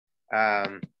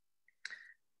Um,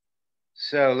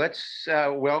 so let's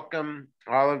welcome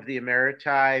all of the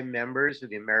Emeriti members of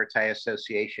the Emeriti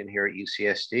Association here at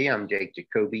UCSD. I'm Jake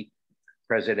Jacoby,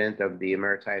 president of the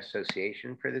Emeriti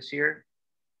Association for this year.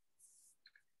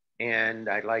 And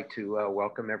I'd like to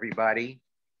welcome everybody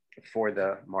for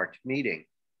the March meeting.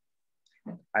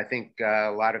 I think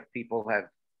a lot of people have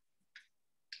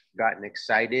gotten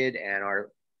excited and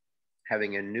are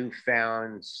having a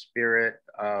newfound spirit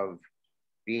of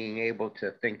being able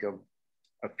to think of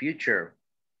a future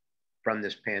from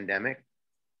this pandemic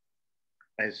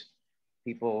as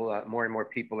people, more and more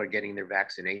people are getting their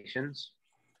vaccinations.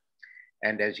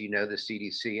 And as you know, the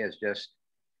CDC has just,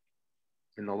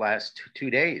 in the last 2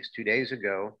 days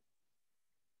ago,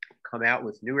 come out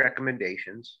with new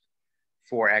recommendations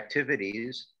for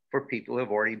activities for people who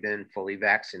have already been fully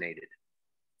vaccinated.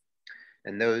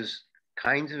 And those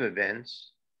kinds of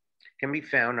events can be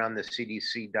found on the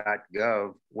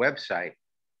cdc.gov website.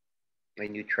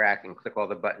 And you track and click all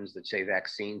the buttons that say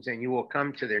vaccines, and you will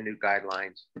come to their new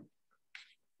guidelines,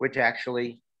 which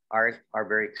actually are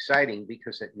very exciting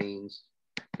because it means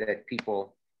that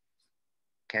people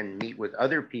can meet with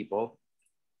other people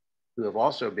who have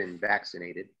also been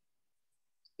vaccinated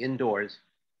indoors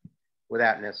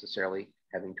without necessarily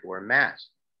having to wear a mask.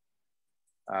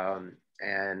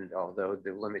 And although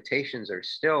the limitations are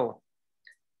still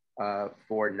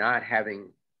for not having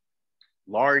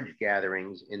large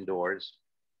gatherings indoors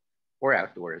or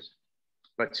outdoors,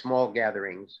 but small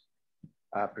gatherings,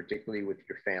 particularly with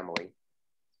your family,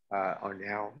 are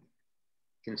now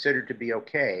considered to be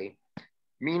okay,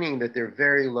 meaning that they're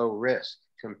very low risk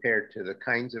compared to the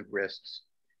kinds of risks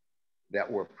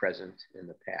that were present in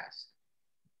the past.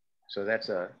 So that's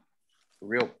a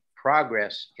real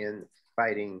progress in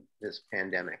fighting this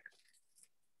pandemic.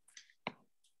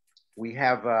 We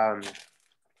have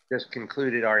just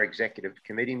concluded our executive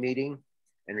committee meeting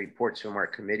and reports from our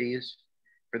committees.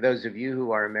 For those of you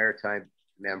who are Emeriti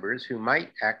members who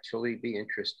might actually be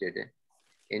interested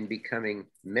in becoming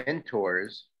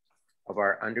mentors of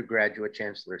our undergraduate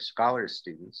Chancellor Scholars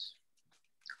students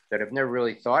that have never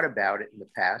really thought about it in the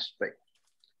past, but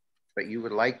you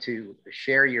would like to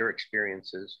share your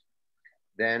experiences,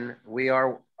 then we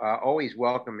are always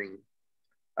welcoming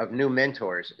of new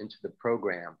mentors into the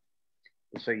program.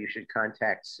 And so you should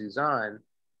contact Suzanne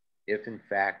if in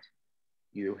fact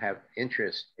you have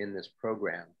interest in this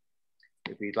program.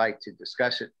 If you'd like to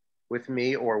discuss it with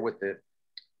me or with the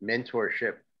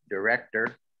mentorship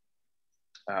director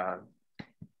at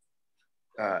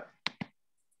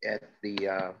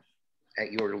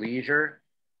your leisure,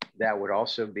 that would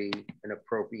also be an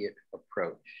appropriate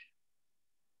approach.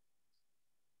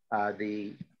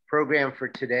 The program for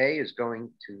today is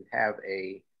going to have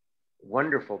a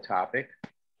wonderful topic.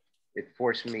 It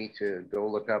forced me to go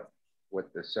look up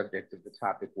what the subject of the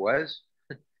topic was,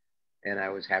 and I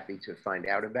was happy to find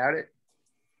out about it.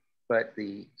 But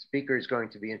the speaker is going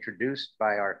to be introduced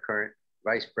by our current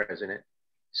Vice President,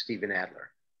 Stephen Adler.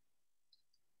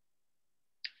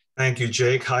 Thank you,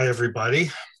 Jake. Hi, everybody.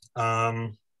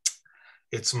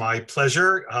 It's my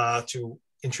pleasure to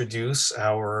introduce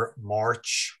our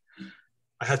March.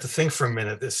 I had to think for a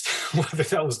minute whether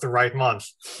that was the right month.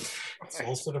 It's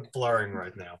all sort of blurring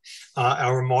right now.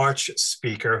 Our March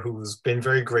speaker, who's been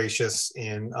very gracious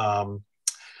in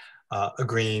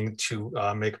agreeing to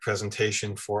make a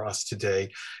presentation for us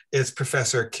today, is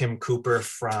Professor Kim Cooper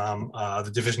from the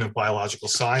Division of Biological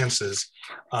Sciences.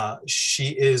 She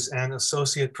is an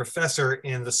associate professor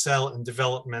in the Cell and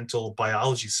Developmental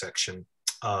Biology section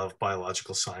of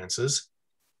Biological Sciences.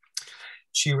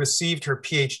 She received her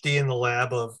PhD in the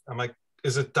lab of,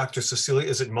 is it Dr. Cecilia,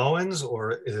 is it Moens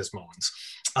or it is Moens?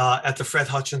 At the Fred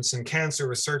Hutchinson Cancer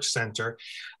Research Center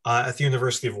at the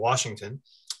University of Washington,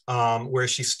 where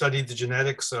she studied the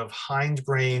genetics of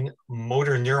hindbrain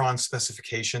motor neuron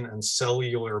specification and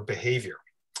cellular behavior.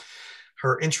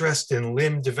 Her interest in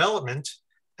limb development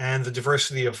and the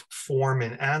diversity of form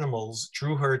in animals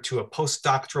drew her to a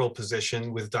postdoctoral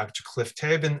position with Dr. Cliff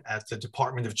Tabin at the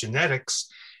Department of Genetics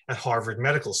at Harvard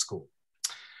Medical School.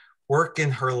 Work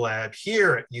in her lab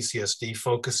here at UCSD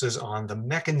focuses on the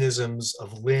mechanisms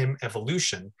of limb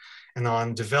evolution and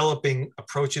on developing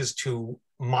approaches to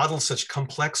model such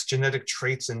complex genetic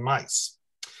traits in mice.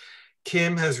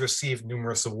 Kim has received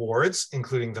numerous awards,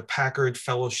 including the Packard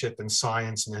Fellowship in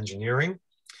Science and Engineering,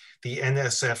 the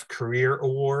NSF Career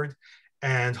Award,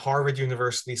 and Harvard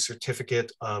University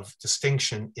Certificate of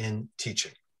Distinction in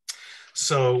Teaching.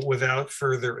 So without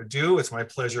further ado, it's my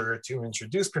pleasure to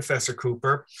introduce Professor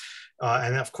Cooper.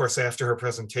 And of course, after her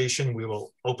presentation, we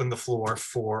will open the floor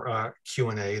for a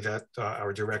Q&A that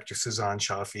our director, Suzanne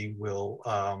Chaffee, will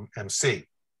MC.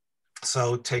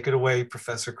 So take it away,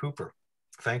 Professor Cooper.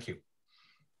 Thank you.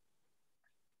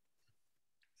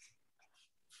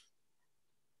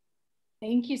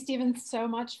 Thank you, Stephen, so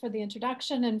much for the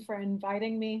introduction and for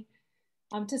inviting me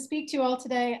to speak to you all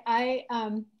today. I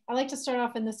like to start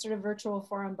off in this sort of virtual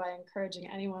forum by encouraging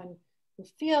anyone who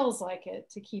feels like it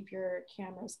to keep your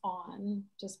cameras on,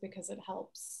 just because it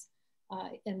helps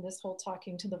in this whole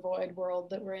talking to the void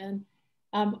world that we're in.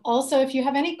 Also, if you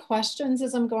have any questions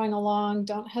as I'm going along,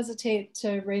 don't hesitate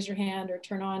to raise your hand or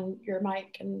turn on your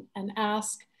mic and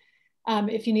ask.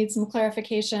 If you need some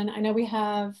clarification, I know we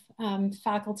have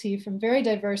faculty from very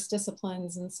diverse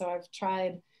disciplines, and so I've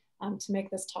tried to make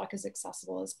this talk as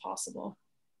accessible as possible,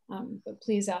 but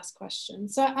please ask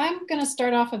questions. So I'm gonna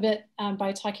start off a bit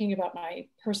by talking about my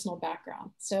personal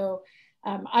background. So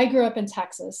I grew up in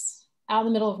Texas, out in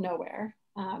the middle of nowhere.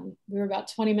 We were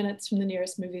about 20 minutes from the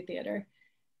nearest movie theater.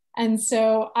 And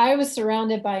so I was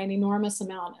surrounded by an enormous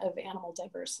amount of animal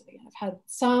diversity. I've had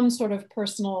some sort of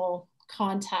personal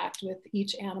contact with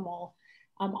each animal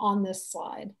on this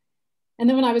slide. And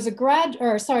then when I was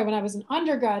when I was an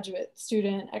undergraduate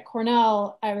student at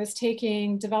Cornell, I was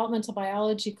taking developmental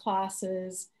biology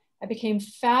classes. I became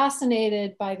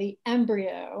fascinated by the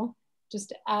embryo,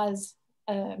 just as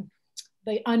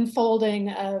the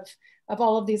unfolding of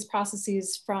all of these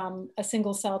processes from a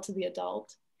single cell to the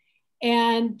adult,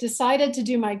 and decided to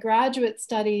do my graduate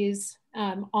studies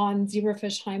on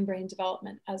zebrafish hindbrain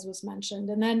development, as was mentioned.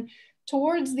 And then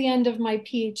towards the end of my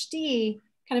PhD,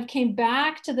 kind of came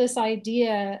back to this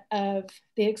idea of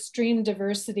the extreme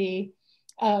diversity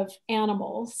of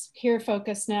animals, here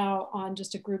focused now on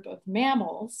just a group of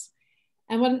mammals.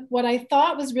 And what I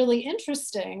thought was really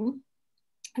interesting,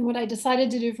 and what I decided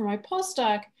to do for my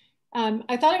postdoc,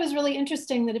 I thought it was really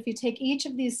interesting that if you take each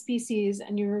of these species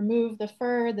and you remove the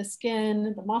fur, the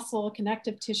skin, the muscle,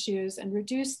 connective tissues, and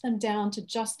reduce them down to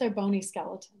just their bony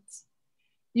skeletons,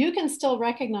 you can still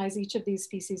recognize each of these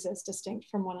species as distinct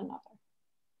from one another.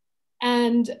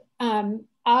 And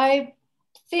I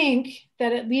think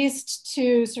that at least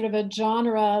to sort of a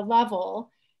genre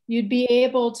level, you'd be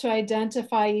able to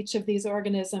identify each of these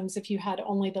organisms if you had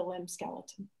only the limb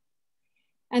skeleton.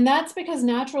 And that's because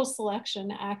natural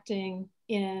selection, acting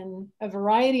in a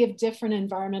variety of different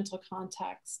environmental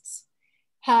contexts,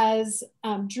 has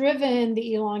driven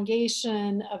the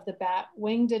elongation of the bat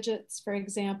wing digits, for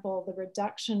example, the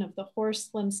reduction of the horse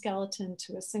limb skeleton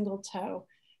to a single toe,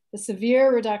 the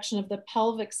severe reduction of the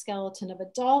pelvic skeleton of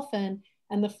a dolphin,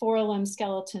 and the forelimb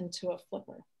skeleton to a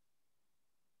flipper.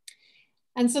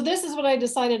 And so this is what I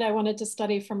decided I wanted to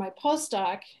study for my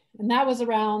postdoc, and that was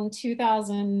around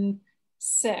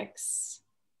 2006.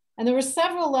 And there were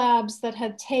several labs that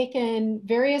had taken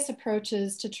various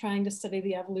approaches to trying to study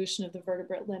the evolution of the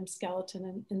vertebrate limb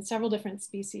skeleton in several different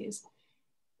species.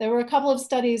 There were a couple of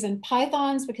studies in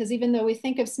pythons, because even though we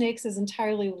think of snakes as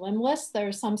entirely limbless, there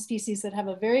are some species that have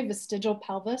a very vestigial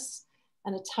pelvis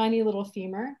and a tiny little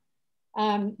femur.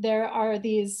 There are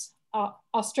these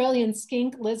Australian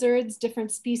skink lizards,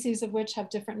 different species of which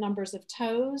have different numbers of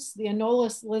toes. The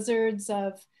anolis lizards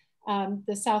of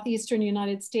the southeastern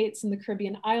United States and the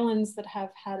Caribbean islands that have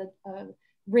had a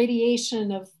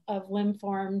radiation of limb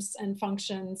forms and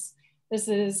functions. This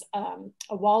is a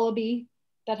wallaby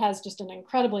that has just an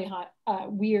incredibly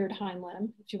weird hind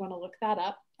limb, if you want to look that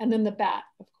up. And then the bat,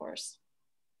 of course.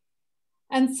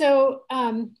 And so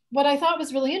what I thought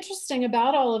was really interesting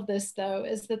about all of this, though,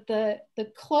 is that the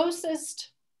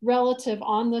closest relative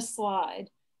on this slide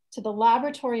to the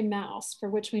laboratory mouse, for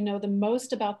which we know the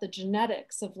most about the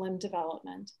genetics of limb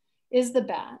development, is the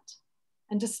bat.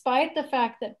 And despite the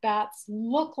fact that bats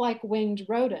look like winged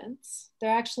rodents,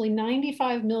 they're actually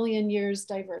 95 million years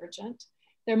divergent.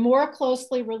 They're more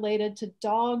closely related to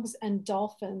dogs and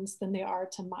dolphins than they are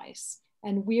to mice.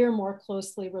 And we're more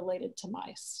closely related to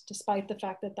mice, despite the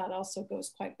fact that that also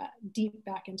goes quite deep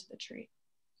back into the tree.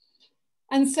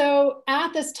 And so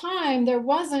at this time, there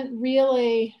wasn't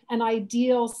really an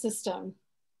ideal system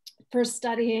for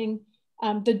studying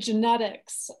the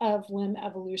genetics of limb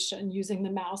evolution using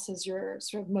the mouse as your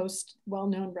sort of most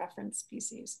well-known reference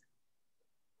species.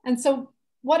 And so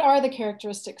what are the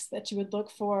characteristics that you would look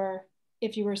for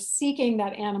if you were seeking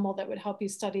that animal that would help you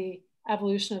study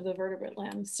evolution of the vertebrate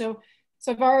limbs? So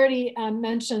I've already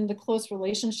mentioned the close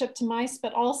relationship to mice,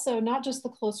 but also not just the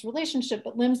close relationship,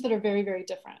 but limbs that are very, very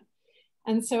different.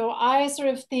 And so I sort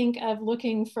of think of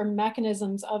looking for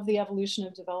mechanisms of the evolution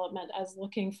of development as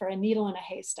looking for a needle in a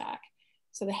haystack.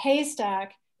 So the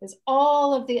haystack is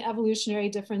all of the evolutionary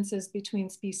differences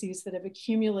between species that have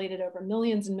accumulated over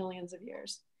millions and millions of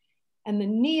years. And the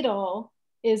needle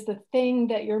is the thing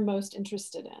that you're most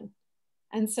interested in.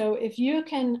 And so if you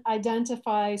can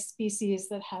identify species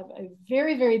that have a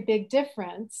very, very big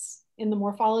difference in the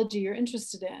morphology you're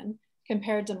interested in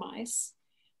compared to mice,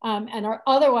 and are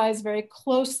otherwise very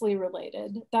closely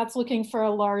related, that's looking for a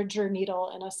larger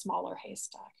needle in a smaller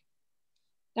haystack.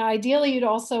 Now, ideally, you'd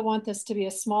also want this to be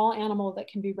a small animal that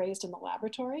can be raised in the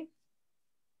laboratory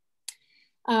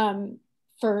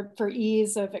for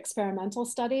ease of experimental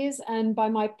studies. And by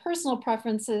my personal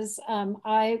preferences,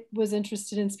 I was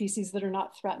interested in species that are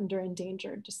not threatened or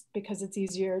endangered, just because it's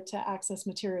easier to access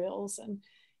materials.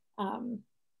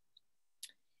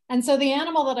 And so the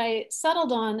animal that I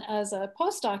settled on as a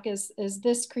postdoc is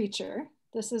this creature.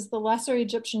 This is the lesser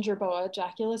Egyptian jerboa,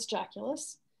 Jaculus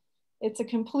jaculus. It's a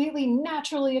completely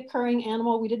naturally occurring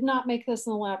animal. We did not make this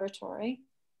in the laboratory.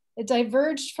 It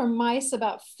diverged from mice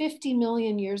about 50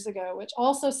 million years ago, which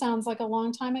also sounds like a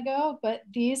long time ago, but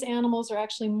these animals are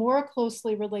actually more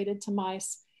closely related to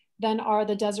mice than are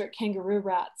the desert kangaroo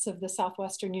rats of the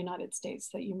southwestern United States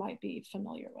that you might be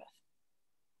familiar with.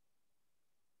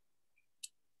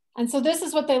 And so this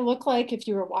is what they look like if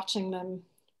you were watching them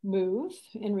move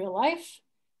in real life.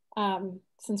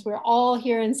 Since we're all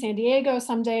here in San Diego,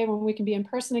 someday when we can be in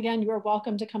person again, you are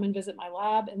welcome to come and visit my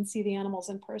lab and see the animals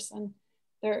in person.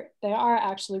 They are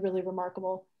actually really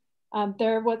remarkable.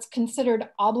 They're what's considered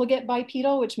obligate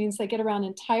bipedal, which means they get around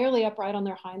entirely upright on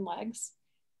their hind legs.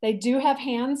 They do have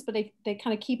hands, but they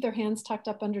kind of keep their hands tucked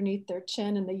up underneath their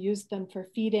chin, and they use them for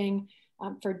feeding,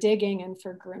 for digging, and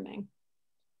for grooming.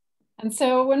 And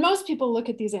so when most people look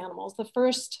at these animals, the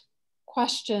first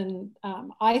question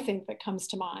I think that comes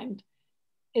to mind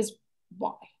is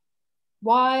why?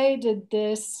 Why did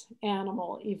this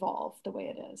animal evolve the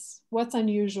way it is? What's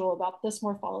unusual about this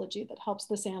morphology that helps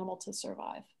this animal to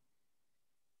survive?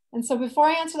 And so before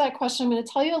I answer that question, I'm going to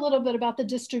tell you a little bit about the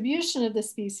distribution of the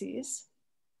species.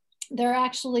 There are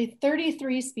actually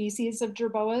 33 species of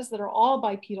jerboas that are all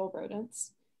bipedal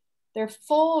rodents. Their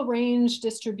full range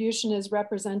distribution is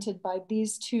represented by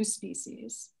these two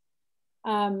species.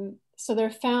 So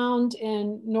they're found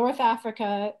in North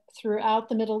Africa, throughout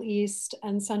the Middle East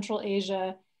and Central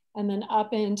Asia, and then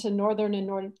up into northern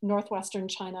and northwestern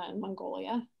China and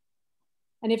Mongolia.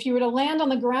 And if you were to land on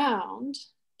the ground,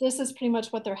 this is pretty much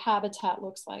what their habitat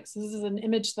looks like. So this is an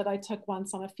image that I took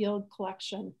once on a field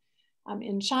collection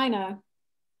in China.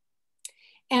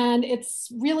 And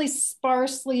it's really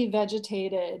sparsely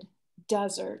vegetated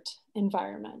desert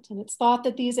environment. And it's thought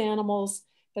that these animals,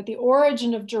 that the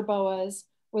origin of jerboas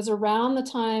was around the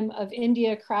time of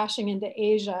India crashing into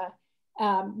Asia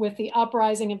with the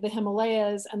uprising of the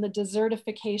Himalayas and the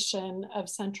desertification of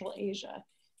Central Asia.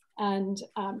 And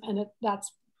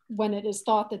that's when it is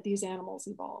thought that these animals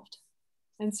evolved.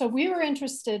 And so we were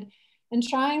interested in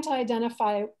trying to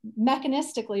identify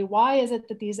mechanistically, why is it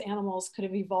that these animals could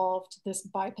have evolved this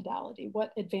bipedality?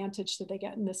 What advantage did they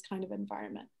get in this kind of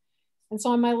environment? And so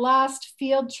on my last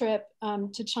field trip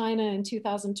to China in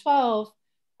 2012,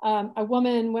 a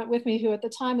woman went with me who at the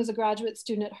time was a graduate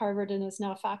student at Harvard and is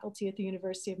now faculty at the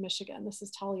University of Michigan. This is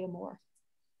Talia Moore.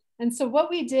 And so what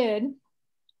we did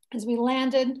is we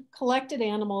landed, collected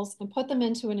animals and put them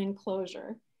into an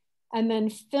enclosure, and then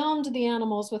filmed the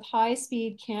animals with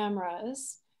high-speed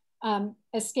cameras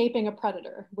escaping a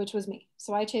predator, which was me.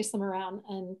 So I chased them around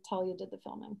and Talia did the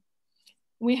filming.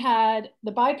 We had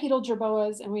the bipedal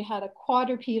jerboas and we had a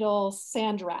quadrupedal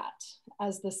sand rat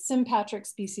as the sympatric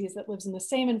species that lives in the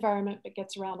same environment but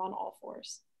gets around on all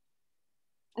fours.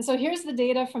 And so here's the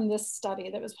data from this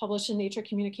study that was published in Nature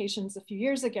Communications a few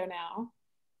years ago now.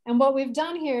 And what we've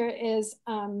done here is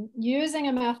using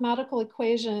a mathematical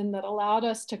equation that allowed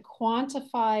us to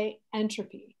quantify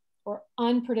entropy or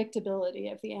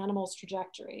unpredictability of the animal's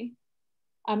trajectory.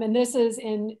 And this is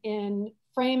in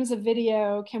frames of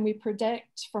video. Can we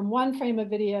predict from one frame of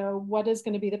video what is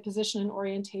going to be the position and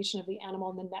orientation of the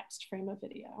animal in the next frame of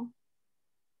video?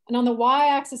 And on the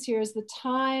y-axis here is the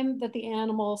time that the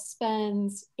animal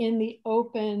spends in the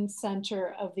open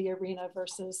center of the arena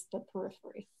versus the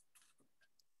periphery.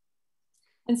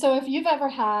 And so if you've ever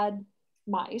had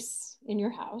mice in your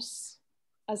house,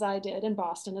 as I did in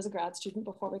Boston as a grad student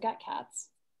before we got cats,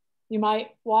 you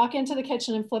might walk into the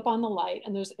kitchen and flip on the light,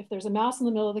 and if there's a mouse in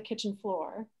the middle of the kitchen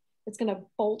floor, it's going to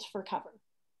bolt for cover.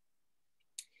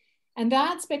 And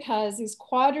that's because these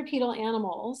quadrupedal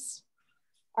animals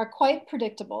are quite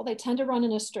predictable. They tend to run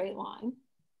in a straight line.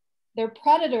 Their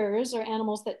predators are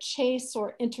animals that chase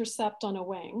or intercept on a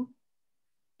wing.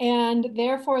 And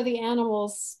therefore the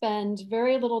animals spend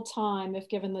very little time, if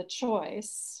given the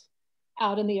choice,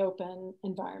 out in the open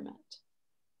environment.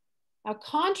 Now,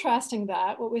 contrasting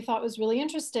that, what we thought was really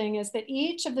interesting is that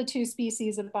each of the two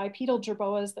species of bipedal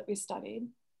jerboas that we studied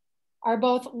are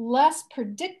both less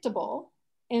predictable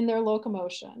in their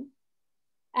locomotion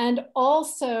and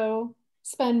also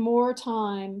spend more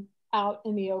time out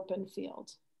in the open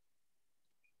field.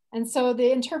 And so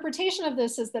the interpretation of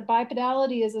this is that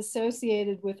bipedality is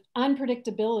associated with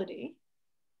unpredictability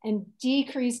and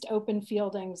decreased open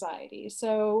field anxiety.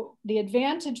 So the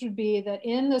advantage would be that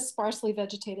in this sparsely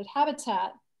vegetated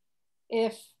habitat,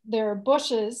 if there are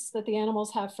bushes that the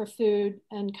animals have for food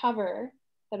and cover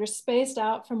that are spaced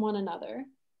out from one another,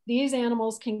 these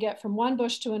animals can get from one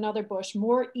bush to another bush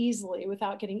more easily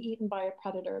without getting eaten by a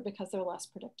predator because they're less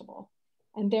predictable.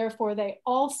 And therefore they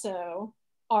also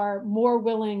are more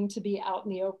willing to be out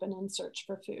in the open and search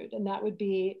for food. And that would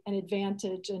be an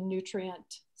advantage in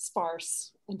nutrient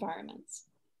sparse environments.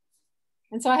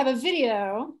 And so I have a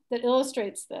video that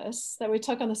illustrates this that we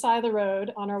took on the side of the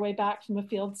road on our way back from a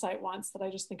field site once that I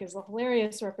just think is a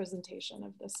hilarious representation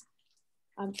of this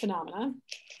phenomena. Oh,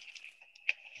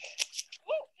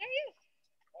 there he is.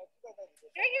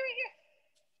 Right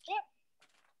here.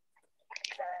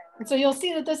 And so you'll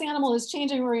see that this animal is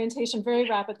changing orientation very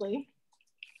rapidly.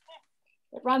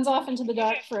 It runs off into the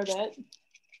dark for a bit.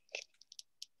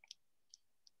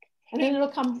 And then it'll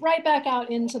come right back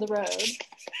out into the road. This is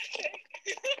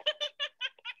the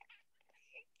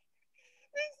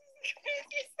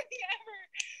craziest thing ever.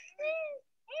 Oh,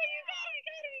 you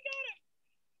got him.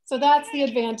 So that's the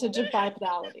advantage of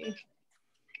bipedality.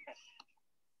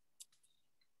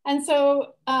 And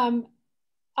so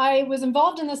I was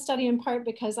involved in this study in part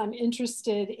because I'm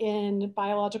interested in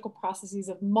biological processes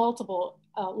of multiple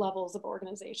levels of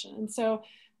organization. And so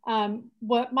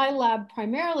what my lab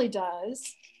primarily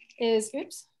does is,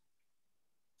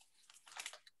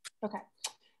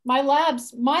 my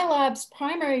lab's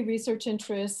primary research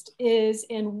interest is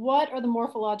in what are the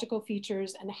morphological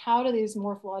features and how do these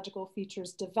morphological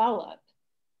features develop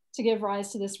to give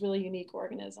rise to this really unique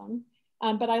organism.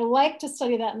 But I like to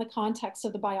study that in the context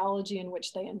of the biology in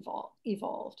which they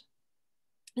evolved.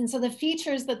 And so the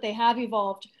features that they have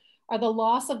evolved are the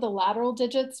loss of the lateral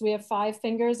digits. We have 5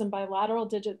 fingers, and by lateral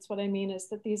digits, what I mean is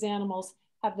that these animals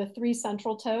have the 3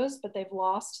 central toes, but they've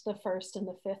lost the 1st and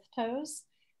the 5th toes,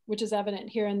 which is evident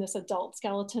here in this adult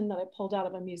skeleton that I pulled out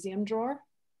of a museum drawer.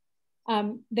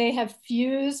 They have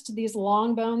fused these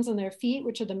long bones in their feet,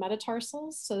 which are the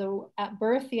metatarsals. So at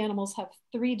birth, the animals have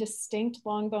 3 distinct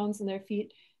long bones in their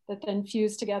feet that then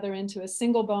fuse together into a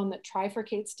single bone that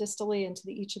trifurcates distally into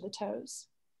each of the toes.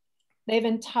 They've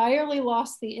entirely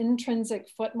lost the intrinsic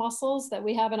foot muscles that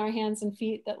we have in our hands and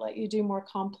feet that let you do more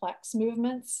complex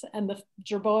movements. And the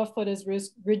Jerboa foot is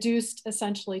reduced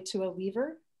essentially to a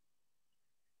lever.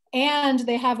 And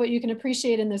they have what you can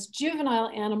appreciate in this juvenile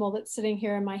animal that's sitting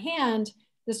here in my hand,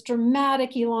 this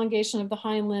dramatic elongation of the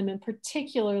hind limb and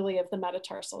particularly of the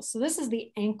metatarsals. So this is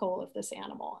the ankle of this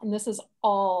animal, and this is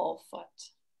all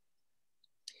foot.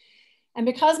 And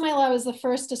because my lab is the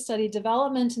first to study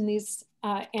development in these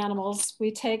animals,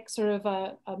 we take sort of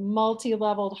a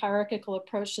multi-leveled hierarchical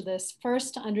approach to this.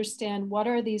 First, to understand what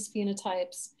are these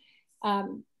phenotypes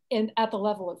at the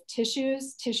level of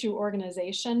tissues, tissue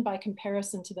organization by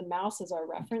comparison to the mouse as our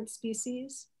reference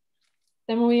species.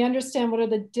 Then when we understand what are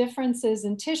the differences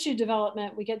in tissue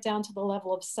development, we get down to the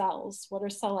level of cells. What are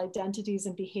cell identities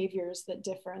and behaviors that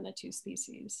differ in the 2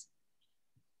 species?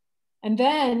 And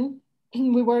then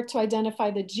we work to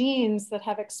identify the genes that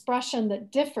have expression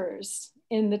that differs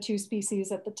in the 2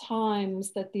 species at the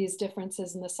times that these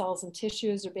differences in the cells and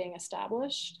tissues are being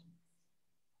established.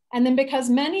 And then because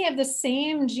many of the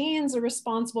same genes are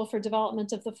responsible for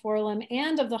development of the forelimb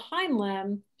and of the hind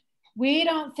limb, we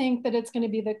don't think that it's going to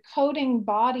be the coding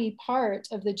body part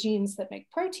of the genes that make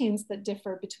proteins that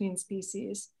differ between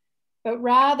species, but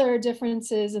rather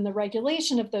differences in the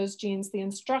regulation of those genes, the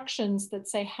instructions that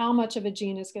say how much of a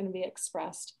gene is going to be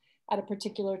expressed at a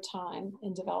particular time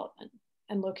in development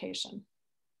and location.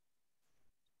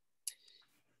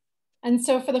 And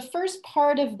so for the first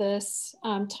part of this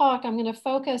talk, I'm going to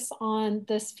focus on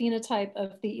this phenotype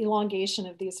of the elongation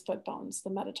of these foot bones, the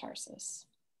metatarsus.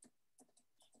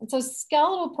 And so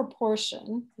skeletal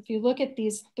proportion, if you look at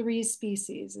these 3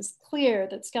 species, it's clear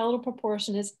that skeletal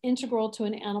proportion is integral to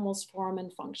an animal's form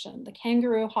and function. The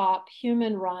kangaroo hop,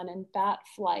 human run, and bat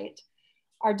flight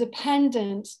are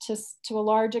dependent to a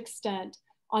large extent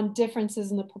on differences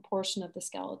in the proportion of the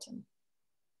skeleton.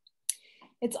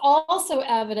 It's also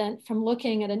evident from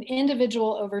looking at an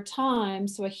individual over time,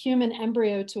 so a human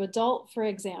embryo to adult, for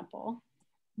example,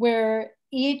 where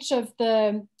each of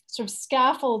the sort of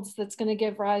scaffolds that's going to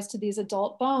give rise to these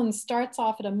adult bones starts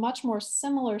off at a much more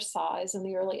similar size in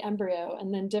the early embryo,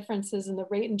 and then differences in the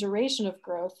rate and duration of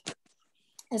growth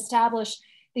establish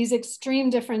these extreme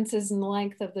differences in the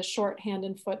length of the short hand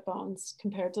and foot bones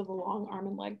compared to the long arm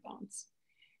and leg bones.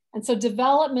 And so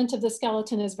development of the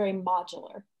skeleton is very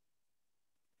modular.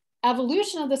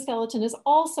 Evolution of the skeleton is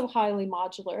also highly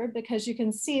modular because you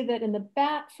can see that in the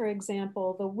bat, for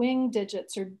example, the wing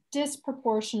digits are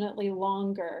disproportionately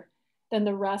longer than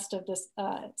the rest of the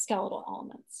skeletal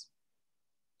elements.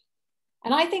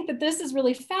 And I think that this is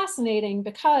really fascinating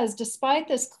because despite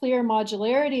this clear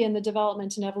modularity in the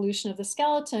development and evolution of the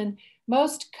skeleton,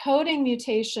 most coding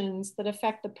mutations that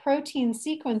affect the protein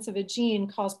sequence of a gene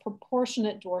cause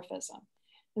proportionate dwarfism.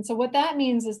 And so what that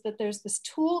means is that there's this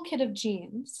toolkit of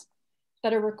genes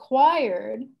that are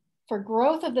required for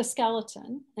growth of the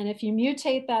skeleton. And if you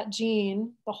mutate that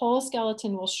gene, the whole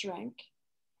skeleton will shrink.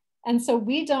 And so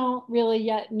we don't really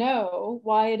yet know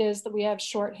why it is that we have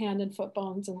short hand and foot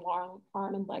bones and long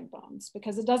arm and leg bones,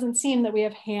 because it doesn't seem that we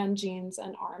have hand genes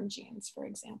and arm genes, for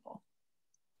example.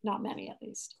 Not many, at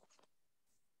least.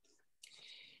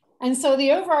 And so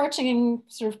the overarching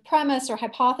sort of premise or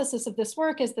hypothesis of this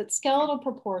work is that skeletal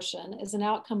proportion is an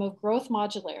outcome of growth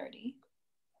modularity.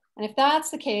 And if that's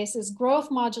the case, is growth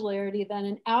modularity then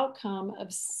an outcome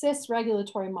of cis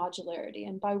regulatory modularity?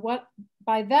 And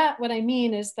by that, what I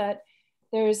mean is that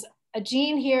there's a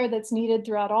gene here that's needed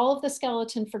throughout all of the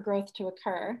skeleton for growth to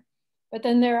occur, but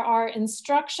then there are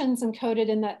instructions encoded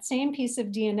in that same piece of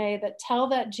DNA that tell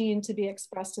that gene to be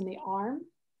expressed in the arm,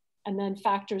 and then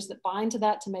factors that bind to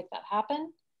that to make that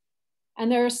happen.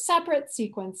 And there are separate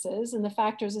sequences and the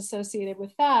factors associated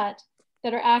with that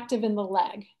that are active in the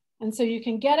leg. And so you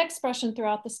can get expression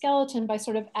throughout the skeleton by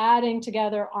sort of adding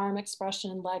together arm expression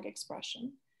and leg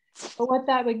expression. But what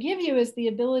that would give you is the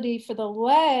ability for the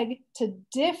leg to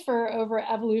differ over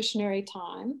evolutionary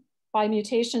time by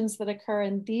mutations that occur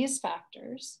in these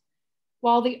factors,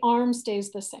 while the arm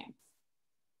stays the same.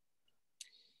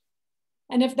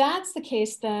 And if that's the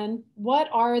case, then what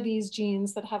are these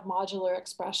genes that have modular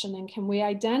expression? And can we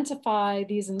identify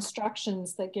these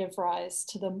instructions that give rise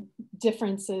to the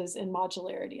differences in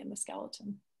modularity in the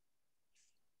skeleton?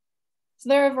 So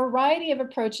there are a variety of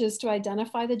approaches to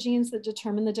identify the genes that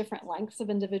determine the different lengths of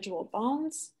individual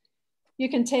bones. You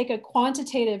can take a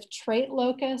quantitative trait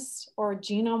locus or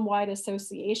genome-wide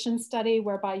association study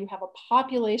whereby you have a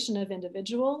population of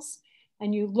individuals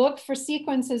and you look for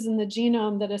sequences in the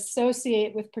genome that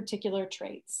associate with particular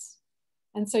traits.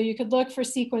 And so you could look for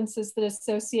sequences that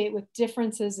associate with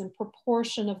differences in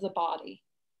proportion of the body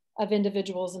of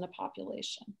individuals in a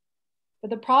population.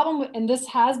 But the problem, and this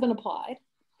has been applied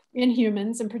in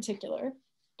humans in particular,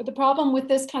 but the problem with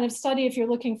this kind of study, if you're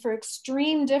looking for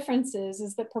extreme differences,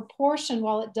 is that proportion,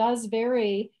 while it does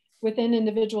vary within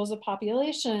individuals of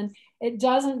population, it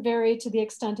doesn't vary to the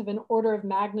extent of an order of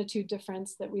magnitude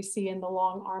difference that we see in the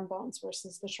long arm bones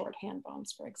versus the short hand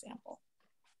bones, for example.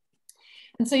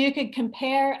 And so you could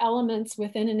compare elements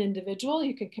within an individual.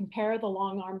 You could compare the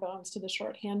long arm bones to the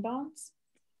short hand bones.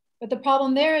 But the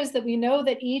problem there is that we know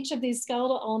that each of these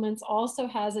skeletal elements also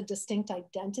has a distinct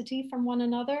identity from one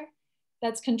another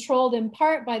that's controlled in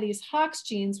part by these Hox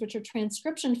genes, which are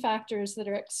transcription factors that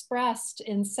are expressed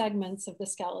in segments of the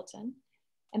skeleton.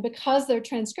 And because they're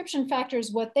transcription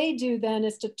factors, what they do then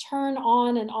is to turn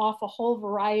on and off a whole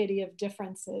variety of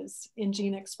differences in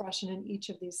gene expression in each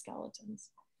of these skeletons.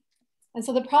 And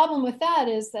so the problem with that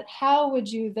is that how would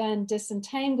you then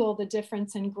disentangle the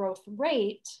difference in growth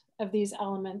rate of these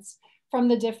elements from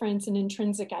the difference in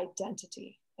intrinsic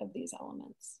identity of these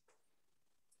elements?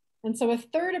 And so a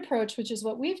third approach, which is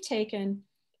what we've taken,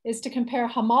 is to compare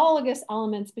homologous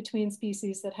elements between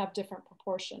species that have different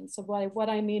proportions. So what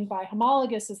I mean by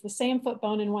homologous is the same foot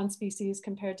bone in one species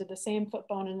compared to the same foot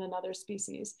bone in another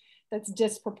species that's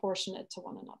disproportionate to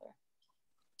one another.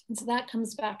 And so that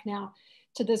comes back now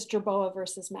to this Jerboa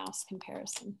versus mouse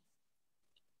comparison.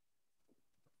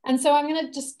 And so I'm going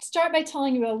to just start by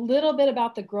telling you a little bit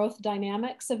about the growth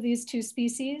dynamics of these two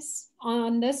species.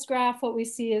 On this graph, what we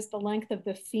see is the length of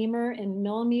the femur in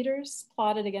millimeters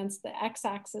plotted against the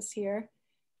x-axis here,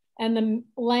 and the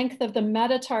length of the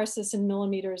metatarsus in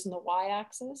millimeters in the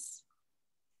y-axis.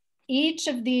 Each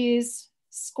of these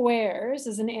squares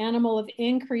is an animal of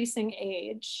increasing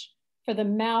age for the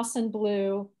mouse in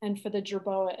blue and for the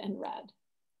Jerboa in red.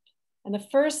 And the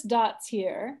first dots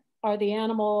here are the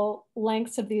animal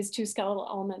lengths of these two skeletal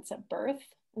elements at birth.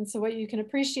 And so what you can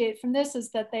appreciate from this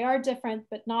is that they are different,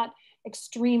 but not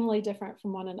extremely different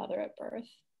from one another at birth.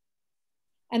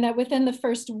 And that within the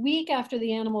first week after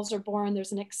the animals are born,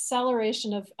 there's an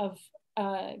acceleration of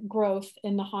growth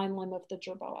in the hind limb of the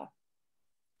Jerboa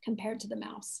compared to the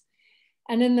mouse.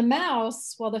 And in the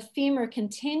mouse, while the femur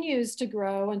continues to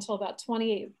grow until about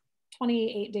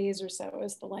 28 days or so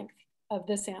is the length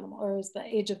this animal, or is the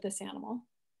age of this animal.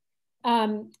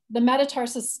 The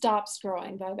metatarsus stops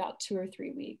growing by about 2 or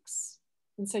 3 weeks.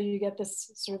 And so you get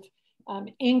this sort of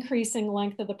increasing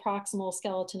length of the proximal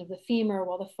skeleton of the femur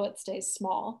while the foot stays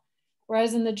small.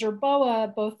 Whereas in the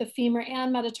jerboa, both the femur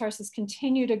and metatarsus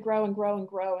continue to grow and grow and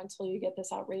grow until you get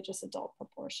this outrageous adult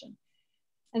proportion.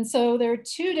 And so there are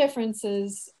 2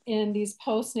 differences in these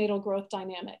postnatal growth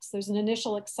dynamics. There's an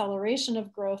initial acceleration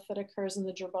of growth that occurs in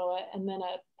the jerboa, and then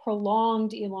a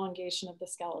prolonged elongation of the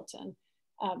skeleton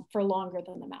for longer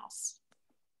than the mouse.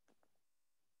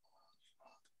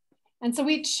 And so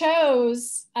we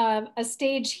chose a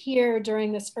stage here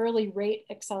during this early rate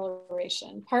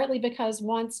acceleration, partly because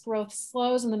once growth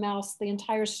slows in the mouse, the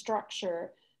entire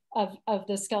structure of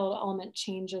the skeletal element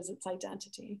changes its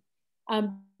identity.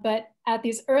 But at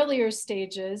these earlier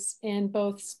stages in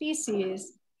both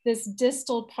species, this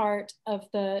distal part of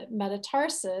the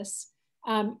metatarsus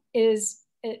is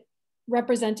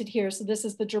represented here. So this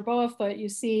is the jerboa foot. You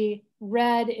see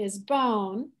red is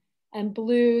bone and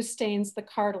blue stains the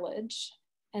cartilage.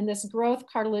 And this growth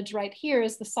cartilage right here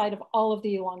is the site of all of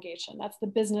the elongation. That's the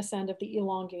business end of the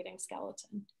elongating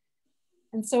skeleton.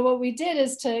 And so what we did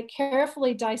is to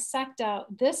carefully dissect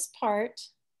out this part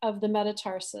of the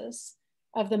metatarsus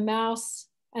of the mouse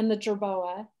and the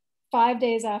jerboa 5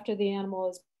 days after the animal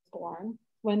is born,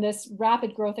 when this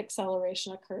rapid growth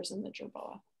acceleration occurs in the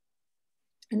jerboa.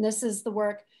 And this is the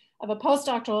work of a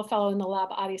postdoctoral fellow in the lab,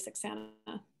 Assn.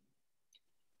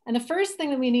 And the first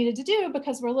thing that we needed to do,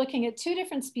 because we're looking at 2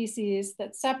 different species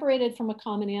that separated from a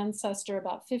common ancestor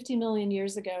about 50 million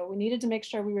years ago, we needed to make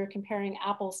sure we were comparing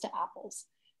apples to apples.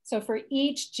 So for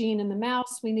each gene in the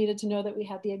mouse, we needed to know that we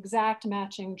had the exact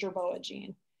matching jerboa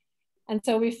gene. And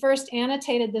so we first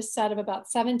annotated this set of about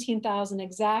 17,000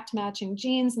 exact matching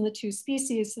genes in the 2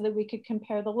 species so that we could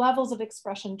compare the levels of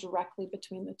expression directly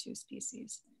between the 2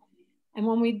 species. And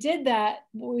when we did that,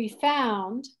 what we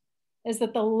found is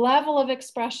that the level of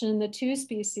expression in the 2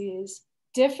 species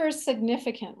differs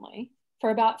significantly for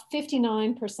about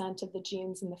 59% of the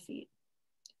genes in the feet,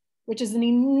 which is an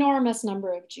enormous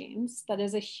number of genes. That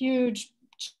is a huge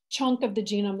chunk of the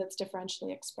genome that's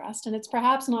differentially expressed. And it's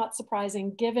perhaps not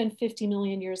surprising given 50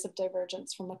 million years of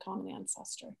divergence from a common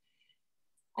ancestor.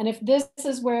 And if this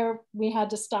is where we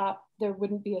had to stop, there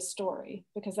wouldn't be a story,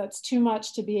 because that's too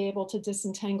much to be able to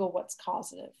disentangle what's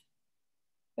causative.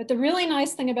 But the really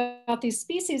nice thing about these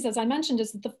species, as I mentioned,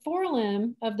 is that the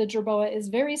forelimb of the jerboa is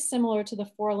very similar to the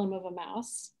forelimb of a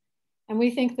mouse. And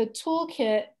we think the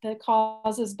toolkit that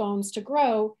causes bones to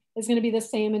grow is going to be the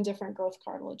same in different growth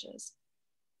cartilages.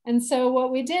 And so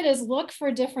what we did is look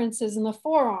for differences in the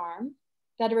forearm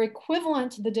that are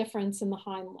equivalent to the difference in the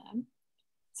hind limb,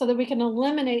 so that we can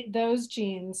eliminate those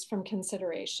genes from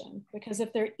consideration. Because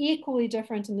if they're equally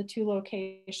different in the 2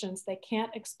 locations, they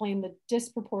can't explain the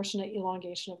disproportionate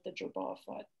elongation of the jerboa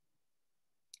foot.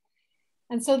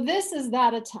 And so this is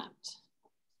that attempt.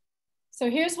 So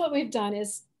here's what we've done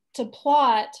is to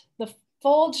plot the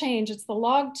fold change. It's the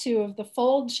log 2 of the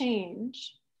fold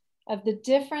change of the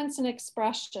difference in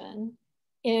expression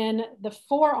in the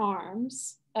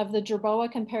forearms of the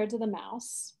jerboa compared to the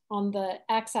mouse on the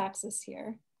x-axis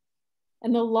here,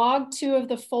 and the log 2 of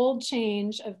the fold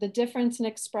change of the difference in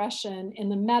expression in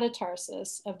the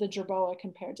metatarsus of the jerboa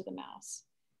compared to the mouse.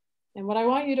 And what I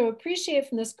want you to appreciate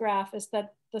from this graph is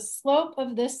that the slope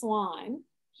of this line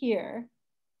here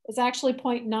is actually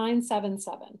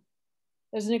 0.977.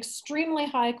 There's an extremely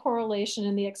high correlation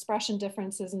in the expression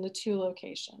differences in the 2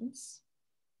 locations.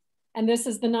 And this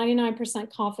is the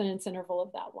 99% confidence interval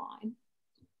of that line.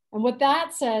 And what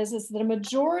that says is that a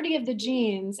majority of the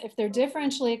genes, if they're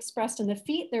differentially expressed in the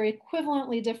feet, they're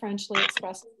equivalently differentially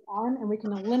expressed in the arm, and we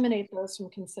can eliminate those from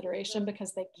consideration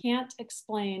because they can't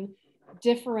explain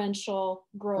differential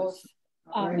growth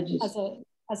as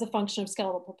a function of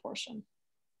skeletal proportion.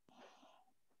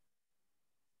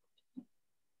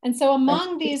 And so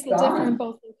among these that differ in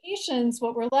both locations,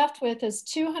 what we're left with is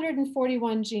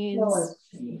 241 genes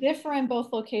differ in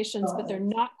both locations, but they're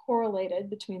not correlated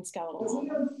between skeletals.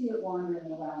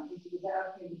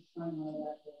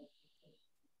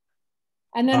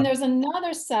 And then there's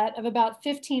another set of about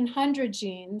 1,500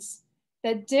 genes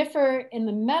that differ in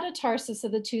the metatarsus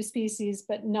of the 2 species,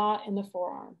 but not in the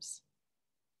forearms.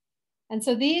 And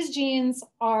so these genes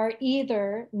are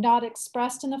either not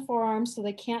expressed in the forearms, so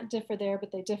they can't differ there,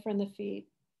 but they differ in the feet.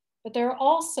 But there are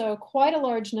also quite a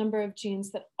large number of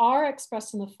genes that are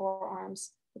expressed in the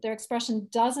forearms, but their expression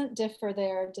doesn't differ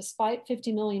there despite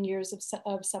 50 million years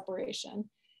of separation.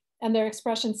 And their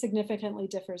expression significantly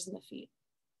differs in the feet.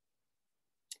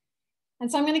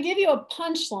 And so I'm going to give you a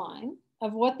punchline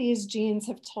of what these genes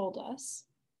have told us.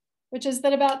 which is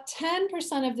that about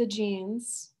 10% of the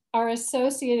genes are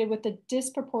associated with the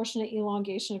disproportionate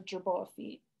elongation of Jerboa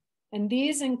feet. And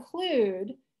these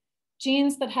include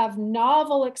genes that have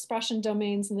novel expression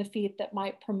domains in the feet that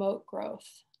might promote growth.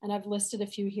 And I've listed a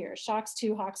few here.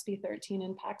 SHOX2, HOXB13,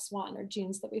 and PAX1 are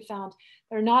genes that we found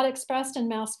that are not expressed in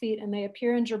mouse feet, and they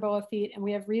appear in Jerboa feet, and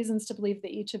we have reasons to believe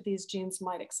that each of these genes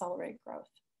might accelerate growth.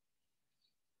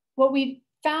 What we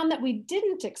found that we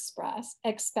didn't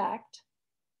expect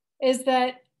is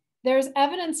that there's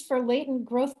evidence for latent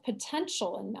growth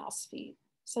potential in mouse feet.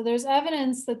 So there's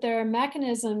evidence that there are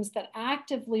mechanisms that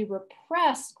actively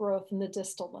repress growth in the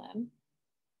distal limb.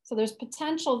 So there's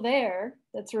potential there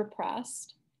that's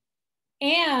repressed.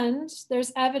 And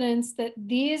there's evidence that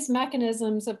these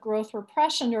mechanisms of growth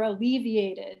repression are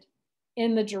alleviated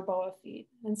in the Jerboa feet.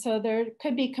 And so there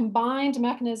could be combined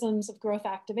mechanisms of growth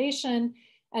activation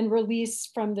and release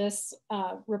from this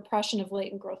repression of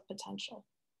latent growth potential.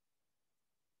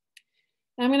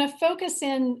 Now I'm going to focus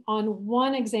in on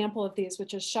one example of these,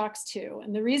 which is SHOX2.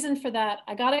 And the reason for that,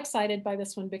 I got excited by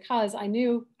this one because I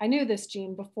knew this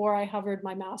gene before I hovered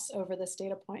my mouse over this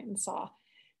data point and saw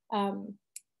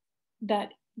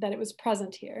that it was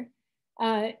present here.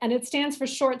 And it stands for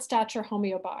short stature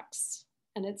homeobox,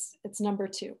 and it's number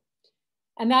 2.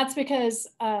 And that's because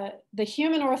the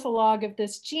human ortholog of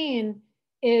this gene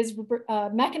is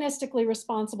mechanistically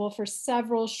responsible for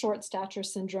several short stature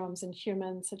syndromes in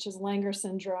humans, such as Langer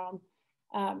syndrome,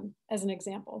 as an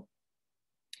example.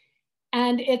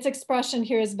 And its expression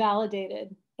here is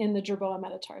validated in the Jerboa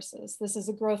metatarsus. This is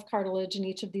a growth cartilage, and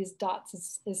each of these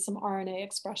dots is some RNA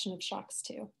expression of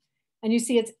SHOX2. And you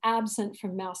see it's absent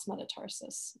from mouse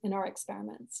metatarsus in our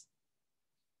experiments.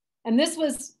 And this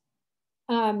was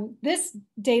this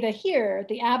data here,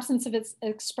 the absence of its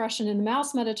expression in the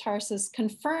mouse metatarsus,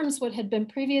 confirms what had been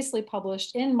previously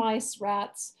published in mice,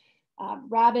 rats,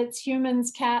 rabbits,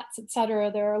 humans, cats, etc.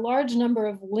 There are a large number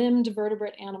of limbed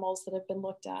vertebrate animals that have been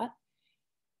looked at.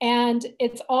 And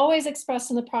it's always expressed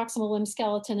in the proximal limb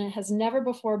skeleton and has never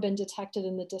before been detected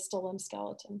in the distal limb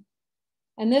skeleton.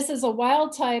 And this is a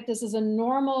wild type. This is a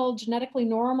normal, genetically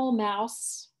normal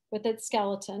mouse with its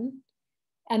skeleton.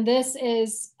 And this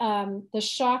is the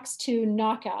SHOX2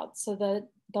 knockout. So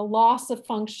the loss of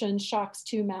function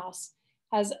SHOX2 mouse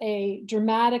has a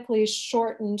dramatically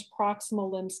shortened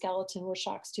proximal limb skeleton where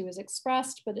SHOX2 is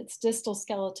expressed, but its distal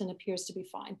skeleton appears to be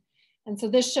fine. And so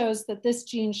this shows that this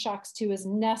gene SHOX2 is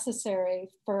necessary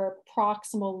for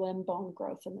proximal limb bone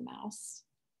growth in the mouse.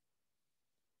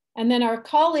 And then our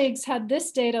colleagues had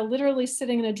this data literally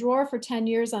sitting in a drawer for 10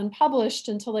 years unpublished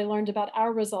until they learned about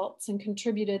our results and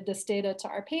contributed this data to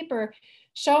our paper,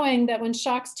 showing that when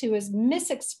SHOX2 is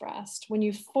misexpressed, when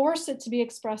you force it to be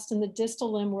expressed in the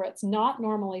distal limb where it's not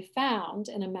normally found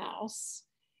in a mouse,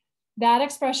 that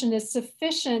expression is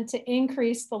sufficient to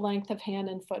increase the length of hand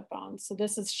and foot bones. So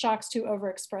this is SHOX2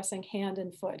 overexpressing hand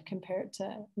and foot compared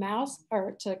to mouse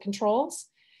or to controls.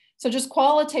 So just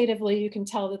qualitatively, you can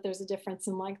tell that there's a difference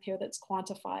in length here that's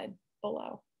quantified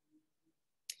below.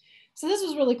 So this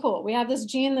was really cool. We have this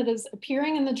gene that is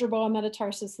appearing in the Jerboa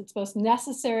metatarsus that's both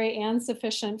necessary and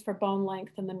sufficient for bone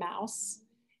length in the mouse.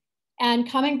 And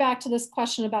coming back to this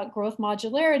question about growth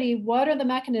modularity, what are the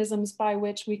mechanisms by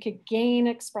which we could gain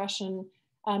expression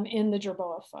in the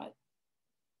Jerboa foot?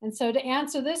 And so to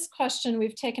answer this question,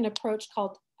 we've taken an approach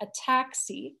called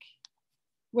attack-seek,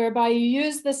 whereby you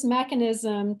use this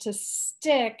mechanism to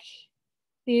stick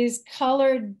these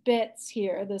colored bits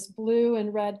here, this blue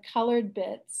and red colored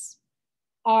bits,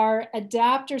 are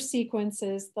adapter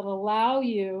sequences that allow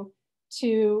you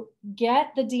to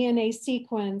get the DNA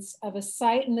sequence of a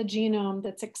site in the genome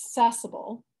that's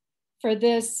accessible for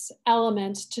this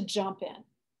element to jump in.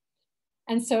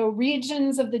 And so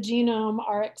regions of the genome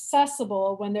are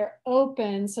accessible when they're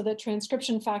open so that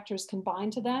transcription factors can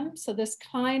bind to them. So this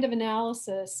kind of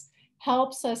analysis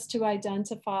helps us to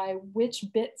identify which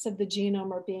bits of the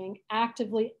genome are being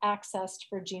actively accessed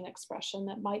for gene expression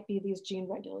that might be these gene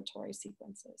regulatory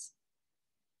sequences.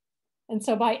 And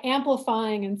so by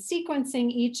amplifying and sequencing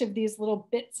each of these little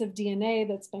bits of DNA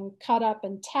that's been cut up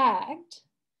and tagged,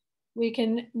 we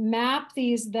can map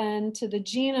these then to the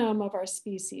genome of our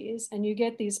species, and you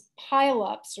get these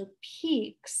pileups or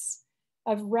peaks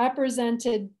of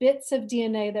represented bits of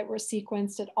DNA that were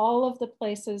sequenced at all of the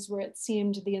places where it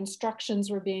seemed the instructions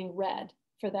were being read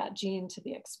for that gene to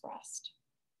be expressed.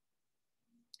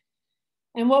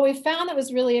 And what we found that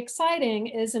was really exciting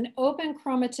is an open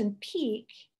chromatin peak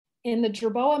in the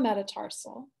Jerboa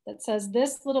metatarsal that says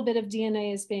this little bit of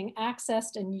DNA is being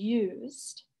accessed and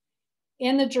used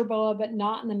in the Jerboa, but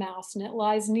not in the mouse, and it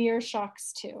lies near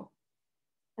SHOX2.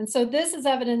 And so this is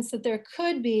evidence that there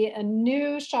could be a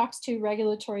new SHOX2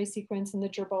 regulatory sequence in the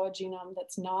Jerboa genome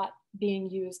that's not being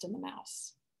used in the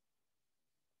mouse.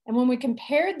 And when we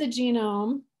compared the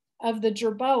genome of the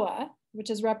Jerboa, which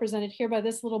is represented here by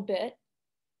this little bit,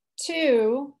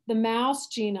 to the mouse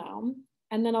genome,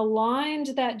 and then aligned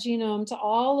that genome to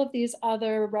all of these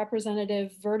other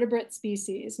representative vertebrate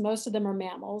species, most of them are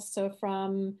mammals, so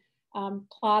from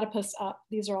platypus up,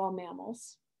 these are all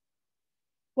mammals.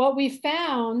 What we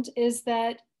found is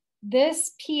that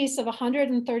this piece of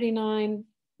 139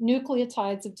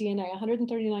 nucleotides of DNA,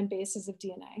 139 bases of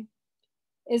DNA,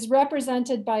 is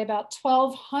represented by about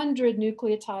 1,200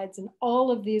 nucleotides in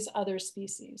all of these other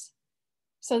species.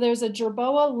 So there's a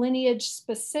Jerboa lineage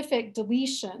specific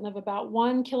deletion of about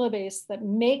 1 kilobase that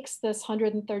makes this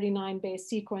 139 base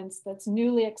sequence that's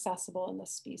newly accessible in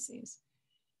this species.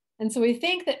 And so we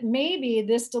think that maybe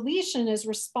this deletion is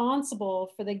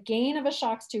responsible for the gain of a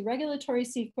SHOX2 regulatory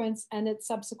sequence and its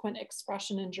subsequent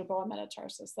expression in Jerboa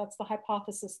metatarsus. That's the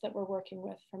hypothesis that we're working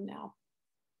with from now.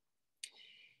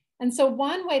 And so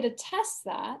one way to test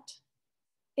that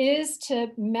is to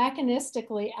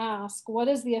mechanistically ask, what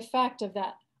is the effect of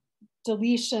that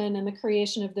deletion and the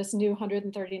creation of this new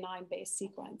 139 base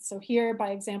sequence? So here,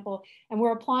 by example, and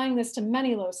we're applying this to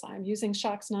many loci. I'm using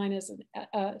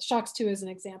SHOX2 as an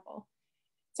example.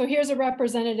 So here's a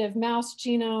representative mouse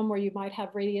genome where you might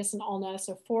have radius and ulna,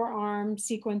 so forearm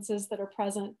sequences that are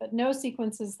present, but no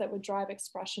sequences that would drive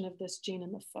expression of this gene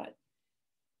in the foot.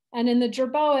 And in the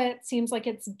Jerboa, it seems like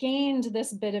it's gained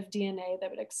this bit of DNA that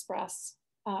would express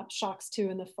SHOX2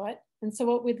 in the foot. And so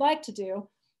what we'd like to do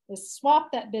is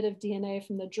swap that bit of DNA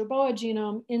from the Jerboa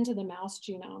genome into the mouse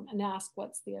genome and ask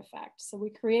what's the effect. So we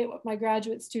create what my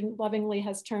graduate student lovingly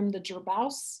has termed the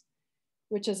Jerbouse,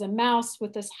 which is a mouse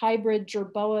with this hybrid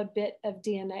Jerboa bit of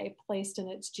DNA placed in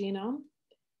its genome.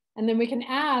 And then we can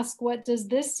ask, what does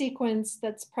this sequence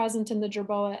that's present in the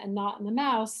Jerboa and not in the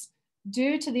mouse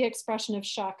do to the expression of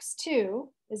SHOX2?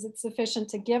 Is it sufficient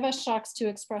to give us SHOX2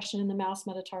 expression in the mouse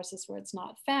metatarsus where it's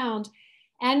not found?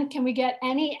 And can we get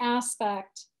any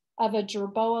aspect of a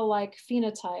Jerboa-like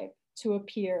phenotype to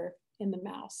appear in the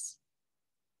mouse?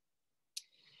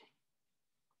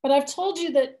 But I've told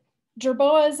you that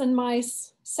Jerboas and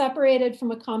mice separated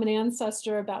from a common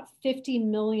ancestor about 50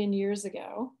 million years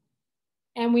ago.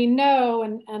 And we know,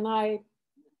 and I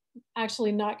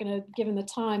actually not going to, given the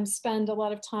time, spend a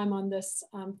lot of time on this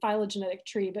phylogenetic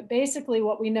tree. But basically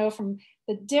what we know from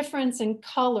the difference in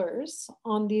colors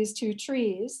on these two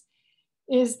trees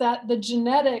is that the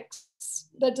genetics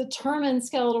that determine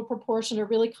skeletal proportion are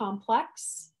really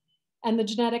complex. And the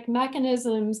genetic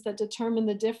mechanisms that determine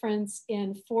the difference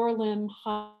in forelimb,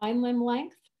 hind limb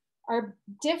length are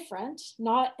different,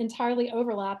 not entirely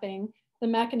overlapping the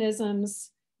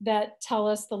mechanisms that tell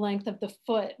us the length of the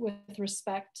foot with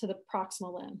respect to the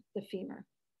proximal limb, the femur.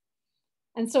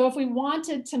 And so if we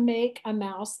wanted to make a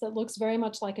mouse that looks very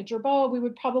much like a Jerboa, we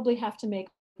would probably have to make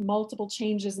multiple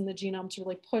changes in the genome to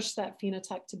really push that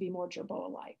phenotype to be more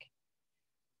Jerboa-like.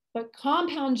 But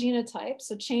compound genotypes,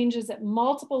 so changes at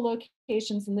multiple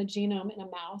locations in the genome in a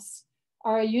mouse,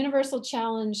 are a universal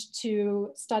challenge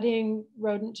to studying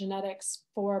rodent genetics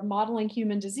for modeling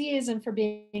human disease and for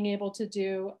being able to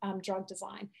do drug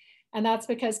design. And that's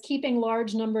because keeping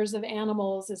large numbers of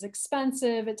animals is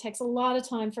expensive. It takes a lot of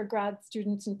time for grad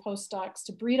students and postdocs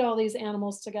to breed all these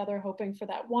animals together, hoping for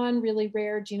that one really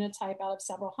rare genotype out of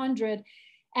several hundred.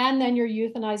 And then you're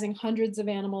euthanizing hundreds of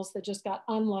animals that just got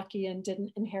unlucky and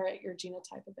didn't inherit your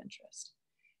genotype of interest.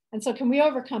 And so can we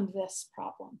overcome this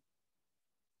problem?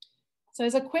 So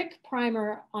as a quick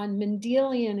primer on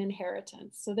Mendelian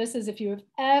inheritance. So this is if you have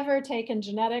ever taken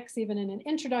genetics, even in an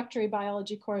introductory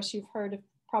biology course, you've heard of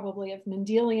probably of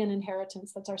Mendelian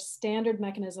inheritance. That's our standard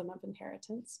mechanism of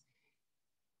inheritance.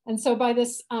 And so by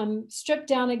this stripped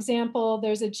down example,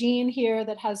 there's a gene here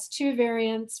that has two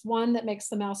variants, one that makes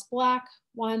the mouse black,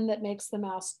 one that makes the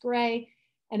mouse gray.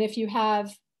 And if you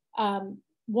have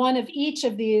one of each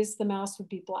of these, the mouse would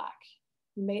be black.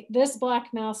 You mate this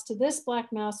black mouse to this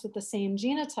black mouse with the same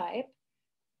genotype.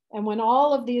 And when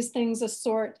all of these things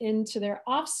assort into their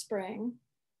offspring,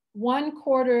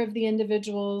 1/4 of the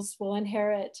individuals will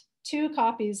inherit 2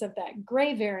 copies of that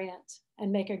gray variant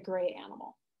and make a gray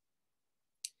animal.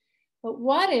 But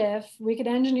what if we could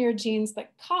engineer genes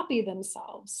that copy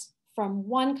themselves from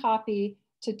 1 copy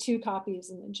to 2 copies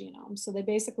in the genome? So they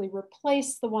basically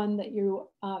replace the one that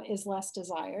is less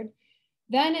desired.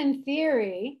 Then in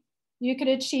theory, you could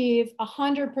achieve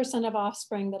 100% of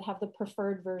offspring that have the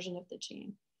preferred version of the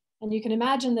gene. And you can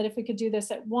imagine that if we could do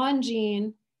this at 1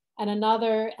 gene and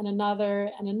another, and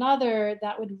another, and another,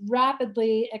 that would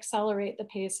rapidly accelerate the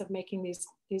pace of making these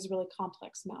really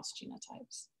complex mouse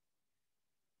genotypes.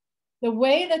 The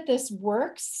way that this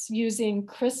works using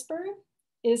CRISPR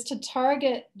is to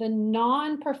target the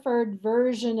non-preferred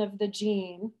version of the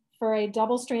gene for a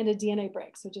double-stranded DNA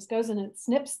break. So it just goes in and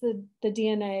snips the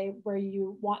DNA where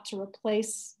you want to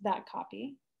replace that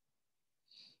copy.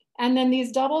 And then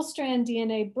these double-strand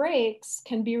DNA breaks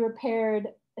can be repaired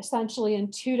essentially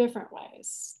in two different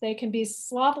ways. They can be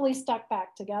sloppily stuck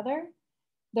back together.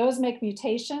 Those make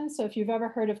mutations. So if you've ever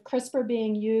heard of CRISPR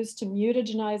being used to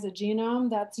mutagenize a genome,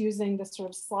 that's using this sort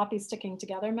of sloppy sticking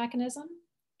together mechanism.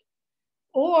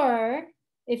 Or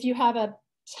if you have a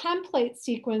template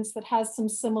sequence that has some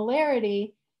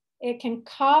similarity, it can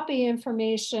copy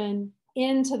information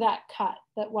into that cut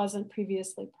that wasn't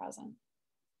previously present.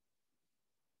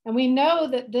 And we know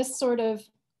that this sort of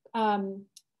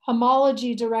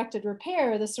homology-directed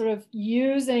repair, this sort of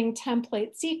using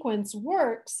template sequence,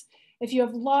 works if you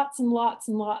have lots and lots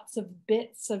and lots of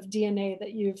bits of DNA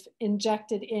that you've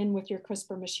injected in with your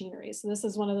CRISPR machinery. So this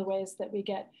is one of the ways that we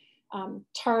get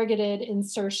targeted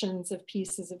insertions of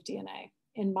pieces of DNA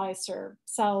in mice or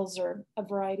cells or a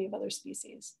variety of other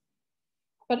species.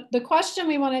 But the question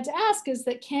we wanted to ask is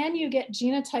that, can you get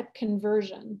genotype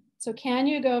conversion? So can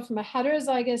you go from a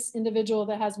heterozygous individual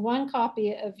that has one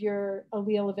copy of your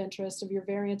allele of interest, of your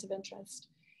variant of interest,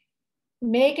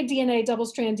 make a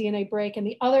double-strand DNA break in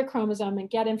the other chromosome and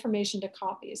get information to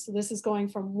copies? So this is going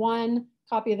from one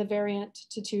copy of the variant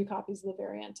to two copies of the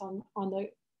variant on the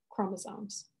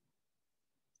chromosomes.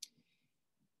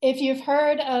 If you've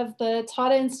heard of the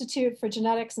Tata Institute for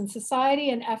Genetics and Society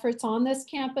and efforts on this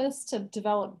campus to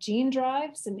develop gene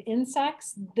drives in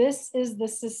insects, this is the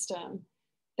system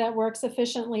that works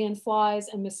efficiently in flies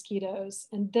and mosquitoes.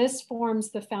 And this forms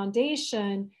the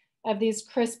foundation of these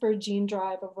CRISPR gene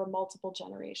drive over multiple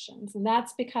generations. And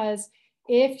that's because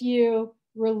if you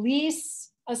release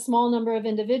a small number of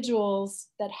individuals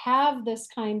that have this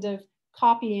kind of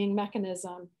copying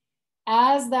mechanism,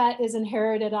 as that is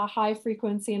inherited at a high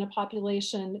frequency in a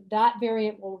population, that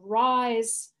variant will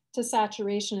rise to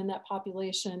saturation in that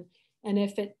population. And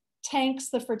if it tanks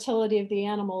the fertility of the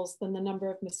animals, then the number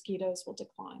of mosquitoes will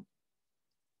decline.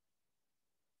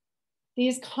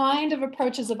 These kind of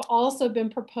approaches have also been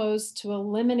proposed to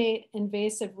eliminate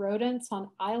invasive rodents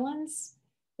on islands.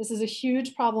 This is a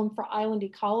huge problem for island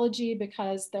ecology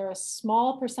because they're a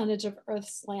small percentage of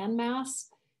Earth's landmass,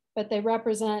 but they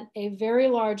represent a very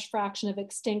large fraction of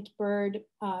extinct bird,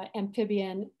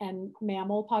 amphibian, and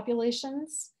mammal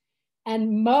populations.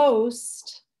 And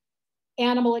most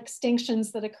animal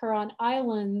extinctions that occur on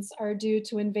islands are due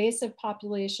to invasive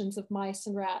populations of mice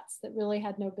and rats that really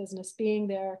had no business being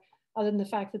there, other than the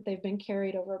fact that they've been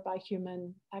carried over by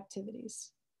human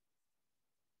activities.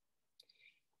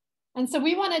 And so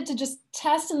we wanted to just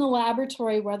test in the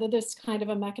laboratory whether this kind of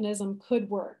a mechanism could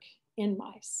work in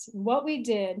mice. And what we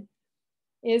did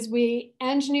is we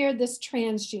engineered this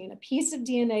transgene, a piece of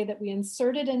DNA that we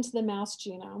inserted into the mouse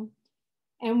genome,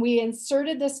 and we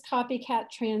inserted this copycat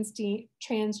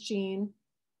transgene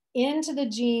into the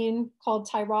gene called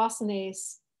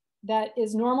tyrosinase that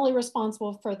is normally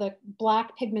responsible for the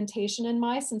black pigmentation in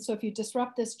mice. And so if you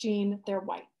disrupt this gene, they're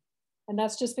white. And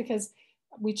that's just because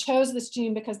we chose this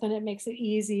gene, because then it makes it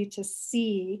easy to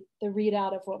see the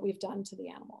readout of what we've done to the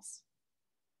animals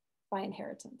by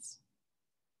inheritance.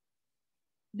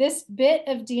 This bit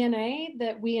of DNA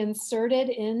that we inserted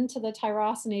into the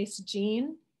tyrosinase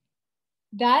gene,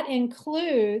 that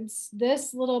includes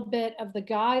this little bit of the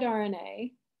guide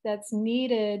RNA that's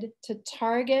needed to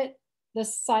target the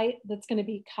site that's going to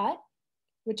be cut,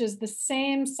 which is the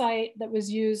same site that was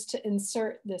used to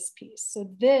insert this piece. So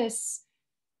this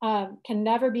can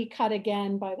never be cut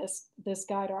again by this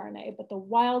guide RNA, but the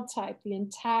wild type, the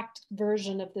intact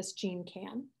version of this gene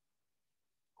can.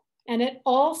 And it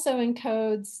also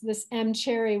encodes this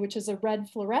M-cherry, which is a red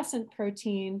fluorescent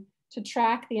protein, to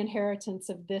track the inheritance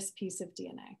of this piece of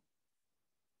DNA.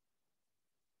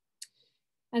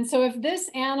 And so if this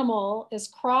animal is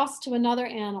crossed to another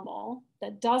animal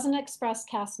that doesn't express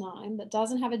Cas9, that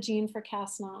doesn't have a gene for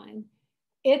Cas9,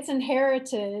 it's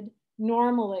inherited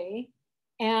normally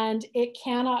and it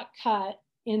cannot cut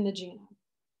in the genome.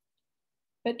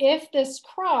 But if this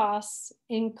cross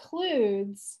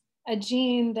includes a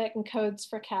gene that encodes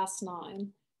for Cas9,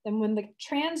 then when the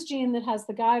transgene that has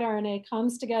the guide RNA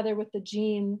comes together with the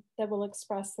gene that will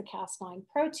express the Cas9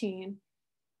 protein,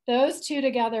 those two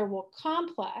together will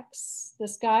complex,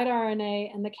 this guide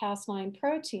RNA and the Cas9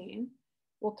 protein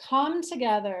will come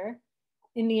together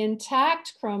in the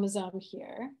intact chromosome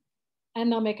here,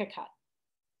 and they'll make a cut,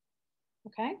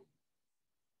 okay?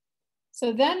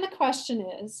 So then the question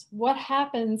is, what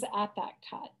happens at that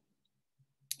cut?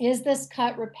 Is this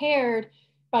cut repaired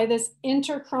by this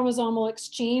interchromosomal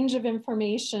exchange of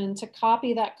information to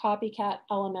copy that copycat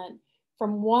element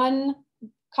from one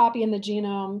copy in the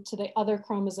genome to the other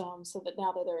chromosome, so that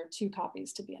now that there are two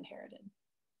copies to be inherited?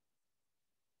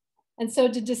 And so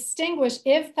to distinguish,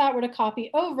 if that were to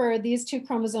copy over, these two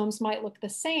chromosomes might look the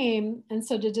same. And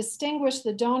so to distinguish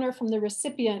the donor from the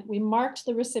recipient, we marked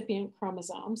the recipient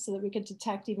chromosome so that we could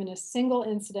detect even a single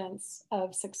incidence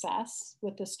of success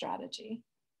with this strategy.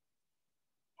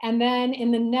 And then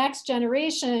in the next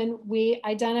generation, we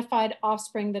identified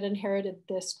offspring that inherited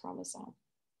this chromosome.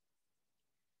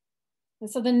 And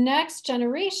so the next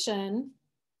generation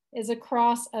is a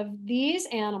cross of these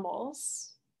animals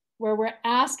where we're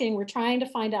trying to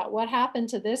find out what happened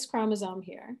to this chromosome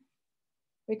here.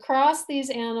 We cross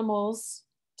these animals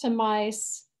to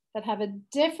mice that have a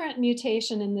different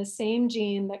mutation in the same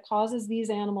gene that causes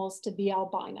these animals to be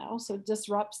albino, so it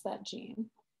disrupts that gene.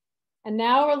 And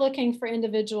now we're looking for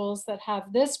individuals that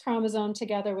have this chromosome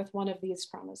together with one of these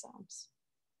chromosomes.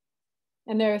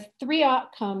 And there are 3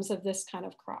 outcomes of this kind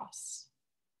of cross.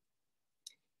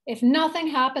 If nothing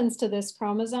happens to this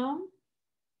chromosome,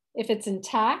 if it's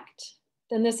intact,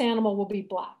 then this animal will be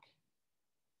black.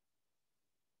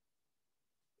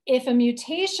 If a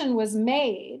mutation was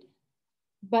made,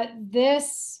 but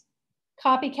this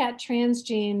copycat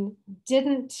transgene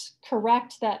didn't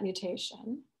correct that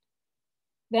mutation,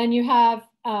 then you have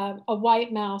a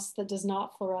white mouse that does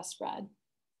not fluoresce red.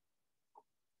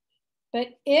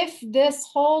 But if this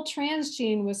whole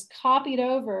transgene was copied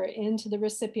over into the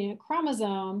recipient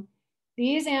chromosome,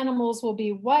 these animals will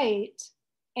be white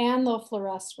and they'll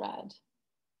fluoresce red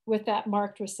with that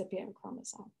marked recipient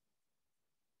chromosome.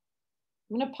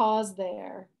 I'm going to pause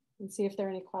there and see if there are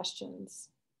any questions.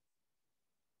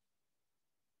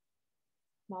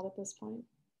 Not at this point.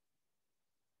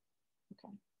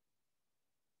 Okay.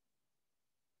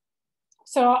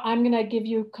 So I'm going to give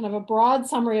you kind of a broad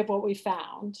summary of what we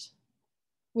found.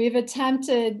 We've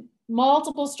attempted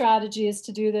multiple strategies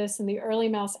to do this in the early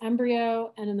mouse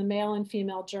embryo and in the male and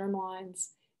female germlines.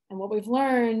 And what we've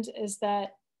learned is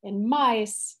that in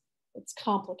mice, it's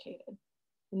complicated.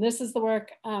 And this is the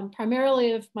work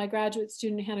primarily of my graduate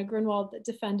student, Hannah Grunwald, that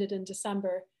defended in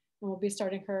December, and we'll be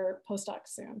starting her postdoc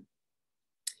soon.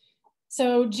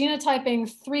 So genotyping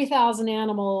 3,000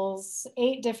 animals,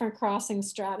 8 different crossing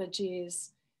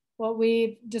strategies. What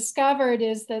we've discovered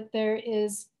is that there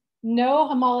is no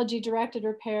homology-directed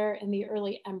repair in the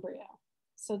early embryo.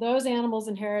 So those animals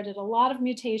inherited a lot of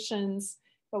mutations,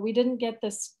 but we didn't get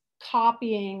this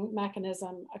copying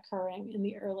mechanism occurring in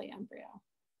the early embryo.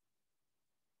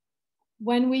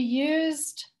 When we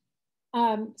used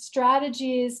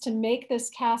strategies to make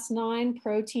this Cas9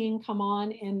 protein come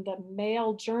on in the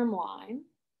male germline,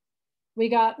 we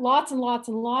got lots and lots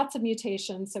and lots of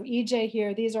mutations. So EJ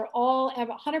here, these are all,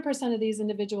 100% of these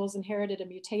individuals inherited a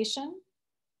mutation,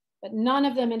 but none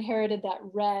of them inherited that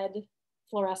red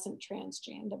fluorescent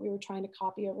transgene that we were trying to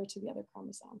copy over to the other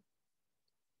chromosome.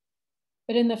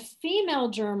 But in the female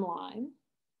germline,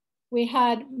 we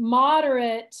had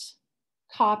moderate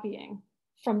copying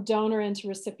from donor into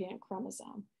recipient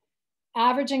chromosome,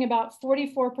 averaging about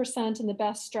 44% in the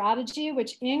best strategy,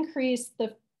 which increased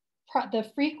the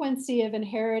frequency of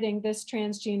inheriting this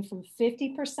transgene from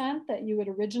 50% that you would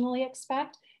originally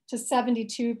expect to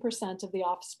 72% of the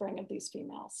offspring of these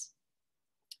females,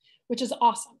 which is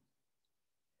awesome.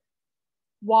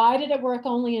 Why did it work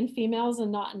only in females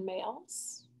and not in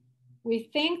males?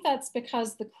 We think that's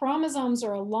because the chromosomes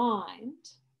are aligned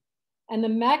and the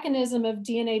mechanism of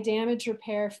DNA damage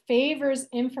repair favors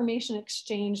information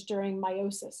exchange during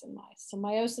meiosis in mice. So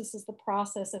meiosis is the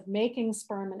process of making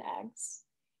sperm and eggs.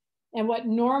 And what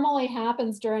normally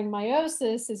happens during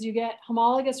meiosis is you get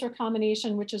homologous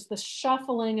recombination, which is the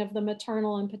shuffling of the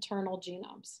maternal and paternal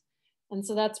genomes. And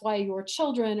so that's why your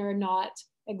children are not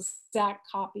exact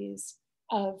copies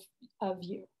of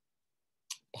you.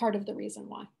 Part of the reason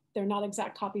why. They're not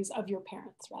exact copies of your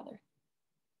parents, rather.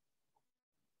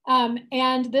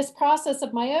 And this process of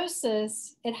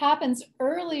meiosis, it happens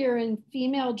earlier in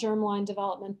female germline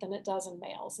development than it does in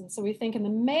males. And so we think in the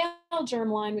male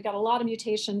germline, we got a lot of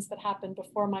mutations that happened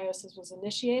before meiosis was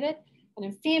initiated. And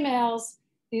in females,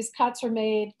 these cuts are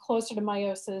made closer to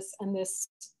meiosis and this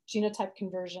genotype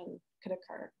conversion could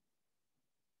occur.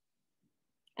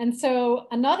 And so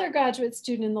another graduate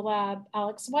student in the lab,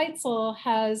 Alex Weitzel,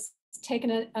 has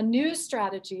taken a new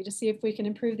strategy to see if we can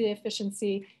improve the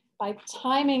efficiency by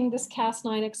timing this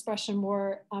Cas9 expression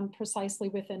more precisely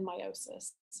within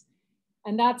meiosis.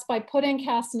 And that's by putting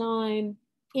Cas9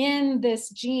 in this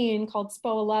gene called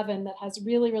SPO11 that has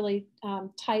really, really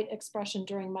tight expression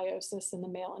during meiosis in the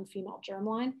male and female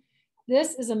germline.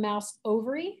 This is a mouse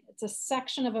ovary. It's a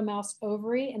section of a mouse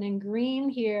ovary. And in green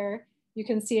here, you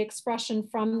can see expression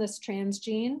from this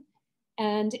transgene.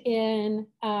 And in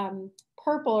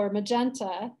purple or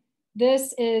magenta,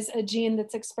 this is a gene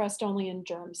that's expressed only in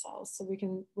germ cells. So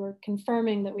we're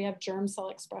confirming that we have germ cell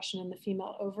expression in the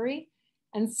female ovary.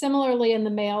 And similarly in the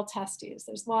male testes,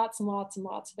 there's lots and lots and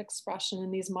lots of expression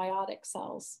in these meiotic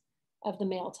cells of the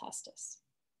male testis.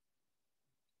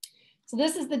 So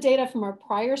this is the data from our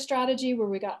prior strategy where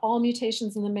we got all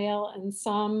mutations in the male and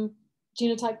some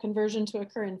genotype conversion to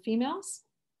occur in females.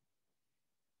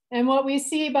 And what we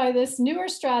see by this newer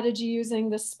strategy using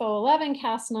the SPO11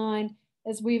 Cas9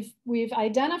 is we've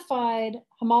identified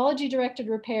homology-directed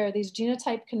repair, these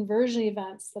genotype conversion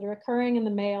events that are occurring in the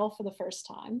male for the first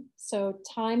time. So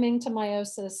timing to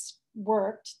meiosis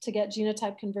worked to get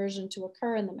genotype conversion to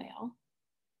occur in the male.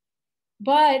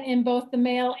 But in both the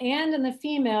male and in the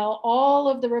female, all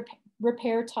of the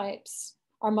repair types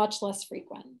are much less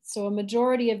frequent. So a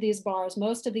majority of these bars,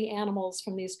 most of the animals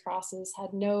from these crosses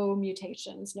had no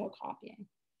mutations, no copying.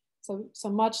 So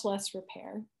much less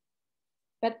repair.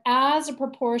 But as a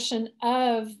proportion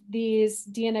of these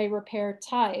DNA repair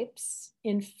types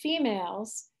in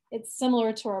females, it's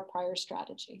similar to our prior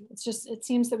strategy. It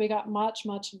seems that we got much,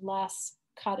 much less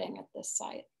cutting at this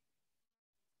site.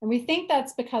 And we think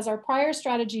that's because our prior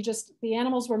strategy, the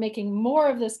animals were making more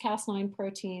of this Cas9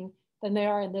 protein than they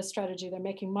are in this strategy. They're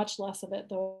making much less of it,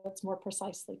 though it's more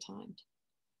precisely timed.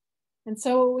 And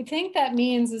so what we think that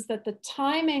means is that the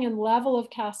timing and level of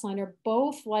Cas9 are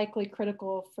both likely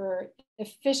critical for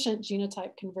efficient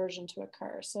genotype conversion to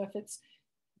occur. So if it's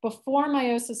before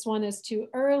meiosis 1 is too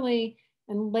early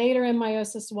and later in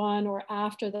meiosis 1 or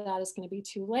after that is going to be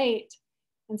too late.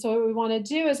 And so what we want to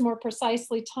do is more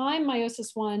precisely time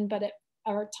meiosis 1,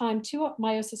 or time to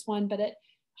meiosis 1, but at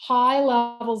high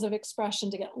levels of expression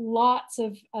to get lots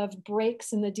of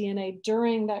breaks in the DNA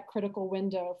during that critical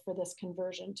window for this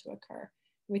conversion to occur.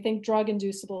 We think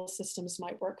drug-inducible systems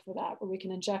might work for that, where we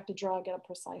can inject a drug at a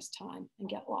precise time and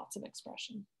get lots of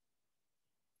expression.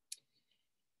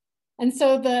 And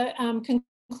so the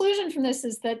conclusion from this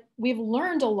is that we've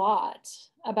learned a lot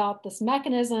about this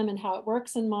mechanism and how it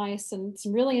works in mice, and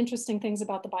some really interesting things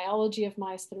about the biology of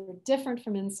mice that are different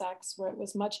from insects, where it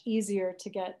was much easier to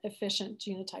get efficient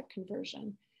genotype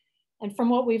conversion. And from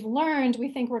what we've learned, we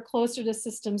think we're closer to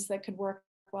systems that could work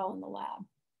well in the lab.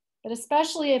 But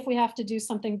especially if we have to do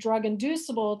something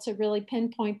drug-inducible to really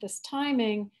pinpoint this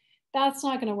timing, that's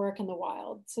not going to work in the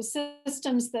wild. So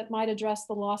systems that might address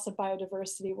the loss of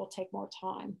biodiversity will take more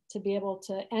time to be able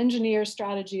to engineer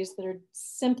strategies that are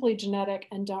simply genetic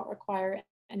and don't require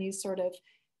any sort of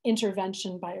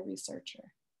intervention by a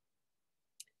researcher.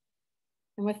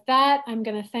 And with that, I'm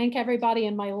going to thank everybody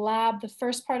in my lab. The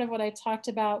first part of what I talked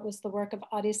about was the work of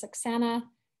Assn.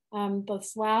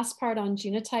 This last part on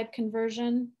genotype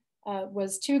conversion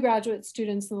was 2 graduate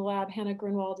students in the lab, Hannah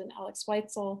Grunwald and Alex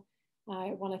Weitzel.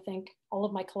 I want to thank all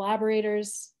of my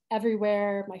collaborators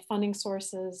everywhere, my funding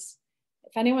sources.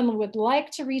 If anyone would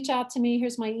like to reach out to me,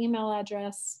 here's my email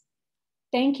address.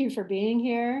 Thank you for being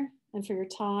here and for your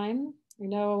time. I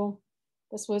know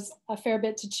this was a fair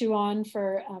bit to chew on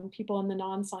for people in the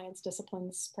non-science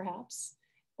disciplines, perhaps,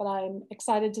 but I'm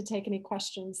excited to take any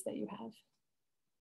questions that you have.